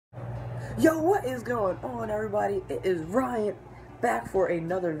Yo, what is going on, everybody? It is Ryan back for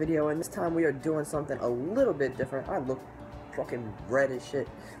another video, and this time we are doing something a little bit different. I look fucking red as shit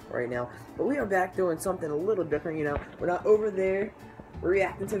right now, but we are back doing something a little different. You know, we're not over there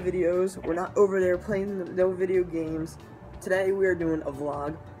reacting to videos. We're not over there playing no video games. Today we are doing a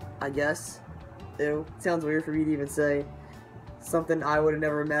vlog, I guess. Ew, sounds weird for me to even say. Something I would have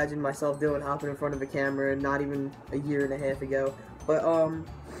never imagined myself doing, hopping in front of a camera, not even a year and a half ago. But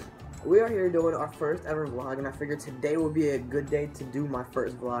we are here doing our first ever vlog, and I figured today would be a good day to do my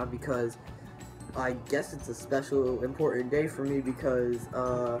first vlog because I guess it's a special, important day for me because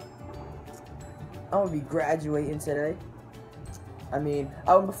I'm gonna be graduating today. I mean,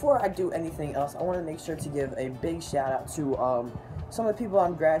 before I do anything else, I want to make sure to give a big shout out to some of the people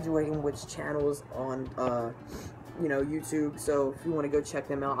I'm graduating with channels on you know, YouTube. So if you want to go check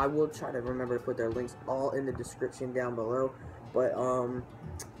them out, I will try to remember to put their links all in the description down below. But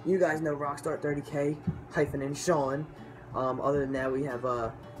you guys know Rockstar30k and Sean. Other than that, we have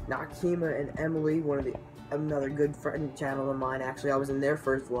Nakima and Emily, another good friend channel of mine. Actually, I was in their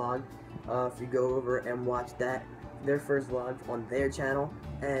first vlog. If you go over and watch their first vlog on their channel,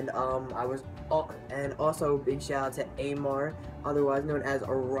 and and also big shout out to Amar, otherwise known as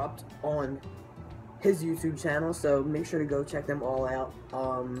Erupt, on his YouTube channel. So make sure to go check them all out.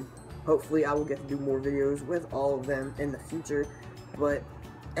 Hopefully I will get to do more videos with all of them in the future.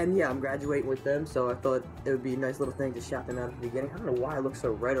 And yeah, I'm graduating with them, so I thought it would be a nice little thing to shout them out at the beginning. I don't know why I look so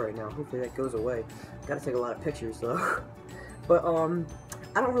red right now. Hopefully that goes away. Gotta take a lot of pictures though. But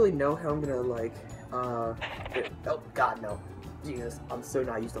I don't really know how I'm gonna like oh god no. Jesus, I'm so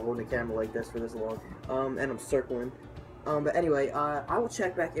not used to holding the camera like this for this long. And I'm circling. But anyway, I will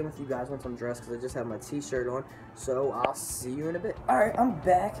check back in with you guys once I'm dressed, because I just have my t-shirt on, so I'll see you in a bit. Alright, I'm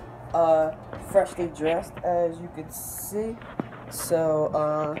back, freshly dressed, as you can see. So,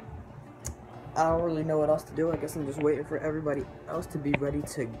 I don't really know what else to do. I guess I'm just waiting for everybody else to be ready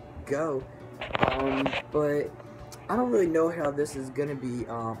to go. But I don't really know how this is gonna be.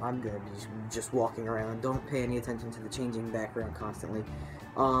 I'm gonna be just walking around. Don't pay any attention to the changing background constantly.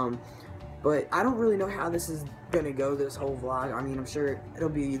 But I don't really know how this is gonna go, this whole vlog. I mean, I'm sure it'll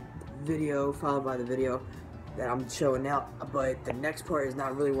be video followed by the video that I'm showing out, but the next part is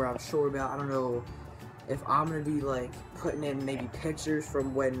not really where I'm sure about. I don't know if I'm gonna be like putting in maybe pictures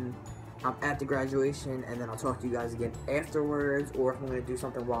from when I'm at the graduation, and then I'll talk to you guys again afterwards, or if I'm gonna do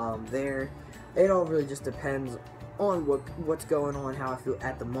something while I'm there. It all really just depends on what's going on, how I feel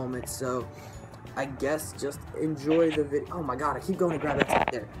at the moment. So I guess just enjoy the video. Oh my god, I keep going to grab that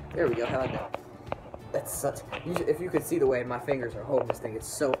there. There we go. How about that? That's such. If you could see the way my fingers are holding this thing, it's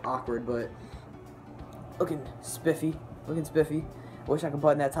so awkward, but looking spiffy. Looking spiffy. Wish I could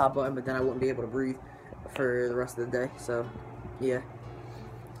button that top button, but then I wouldn't be able to breathe for the rest of the day. So, yeah.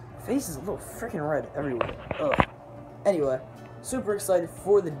 Face is a little freaking red everywhere. Ugh. Anyway, super excited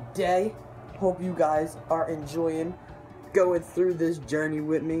for the day. Hope you guys are enjoying going through this journey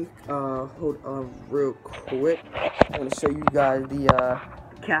with me. Hold on real quick. I'm gonna show you guys the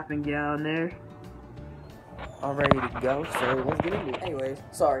cap and gown there. All ready to go, so let's get into it. Anyways,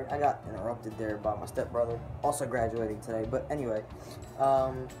 sorry, I got interrupted there by my stepbrother, also graduating today. But anyway,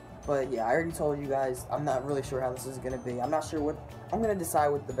 but yeah, I already told you guys, I'm not really sure how this is gonna be. I'm not sure what, I'm gonna decide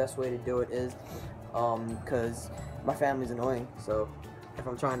what the best way to do it is, because my family's annoying, so if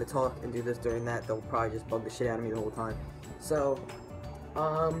I'm trying to talk and do this during that, they'll probably just bug the shit out of me the whole time. So,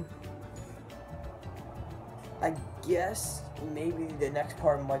 I guess maybe the next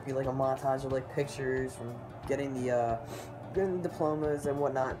part might be like a montage of like pictures from getting the diplomas and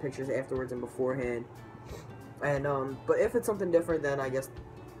whatnot, pictures afterwards and beforehand. And but if it's something different, then I guess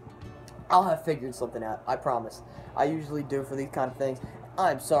I'll have figured something out. I promise. I usually do for these kind of things.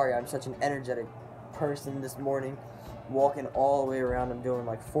 I'm sorry, I'm such an energetic person this morning, walking all the way around. I'm doing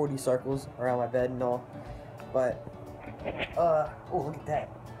like 40 circles around my bed and all. But oh, look at that.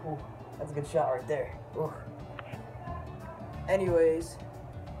 Ooh, that's a good shot right there. Ooh. Anyways,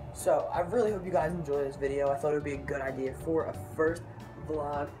 so I really hope you guys enjoy this video. I thought it would be a good idea for a first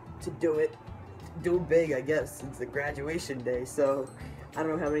vlog to do big, I guess. It's the graduation day, so I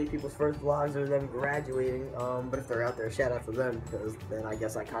don't know how many people's first vlogs are them graduating, but if they're out there, shout out to them, because then I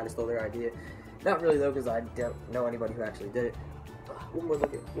guess I kind of stole their idea. Not really though, because I don't know anybody who actually did it. One more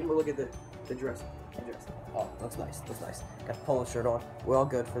look at the dress. Oh, looks nice, looks nice. Got the polo shirt on. We're all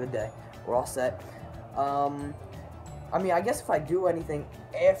good for the day. We're all set. I mean, I guess if I do anything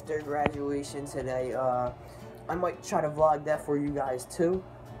after graduation today, I might try to vlog that for you guys too.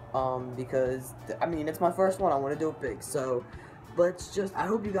 Because, I mean, it's my first one. I want to do it big. So, I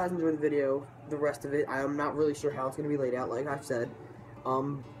hope you guys enjoy the video, the rest of it. I am not really sure how it's going to be laid out, like I've said.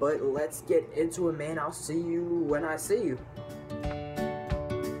 But let's get into it, man. I'll see you when I see you.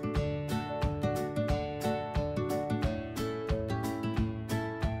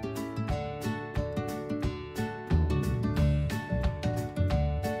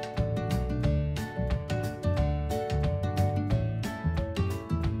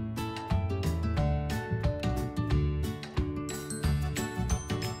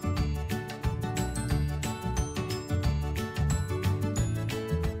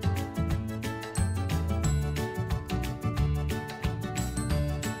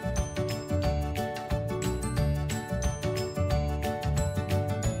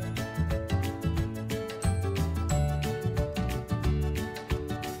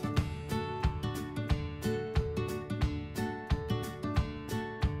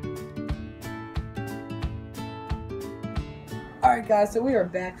 Alright guys, so we are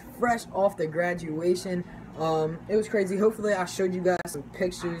back fresh off the graduation. It was crazy. Hopefully I showed you guys some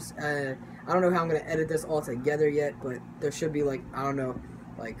pictures. I don't know how I'm going to edit this all together yet, but there should be like, I don't know,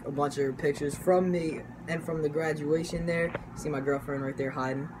 like a bunch of pictures from me and from the graduation there. See my girlfriend right there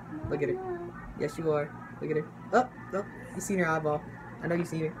hiding. Look at her. Yes, you are. Look at her. Oh, you seen her eyeball. I know you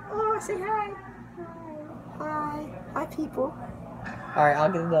seen her. Oh, say hi. Hi. Hi, people. Alright,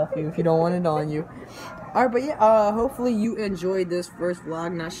 I'll get it off you if you don't want it on you. Alright, but yeah, hopefully you enjoyed this first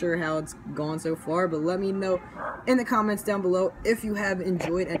vlog. Not sure how it's gone so far, but let me know in the comments down below if you have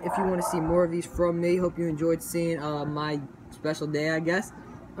enjoyed and if you want to see more of these from me. Hope you enjoyed seeing my special day, I guess.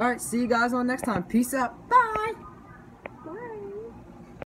 Alright, see you guys on next time. Peace out. Bye.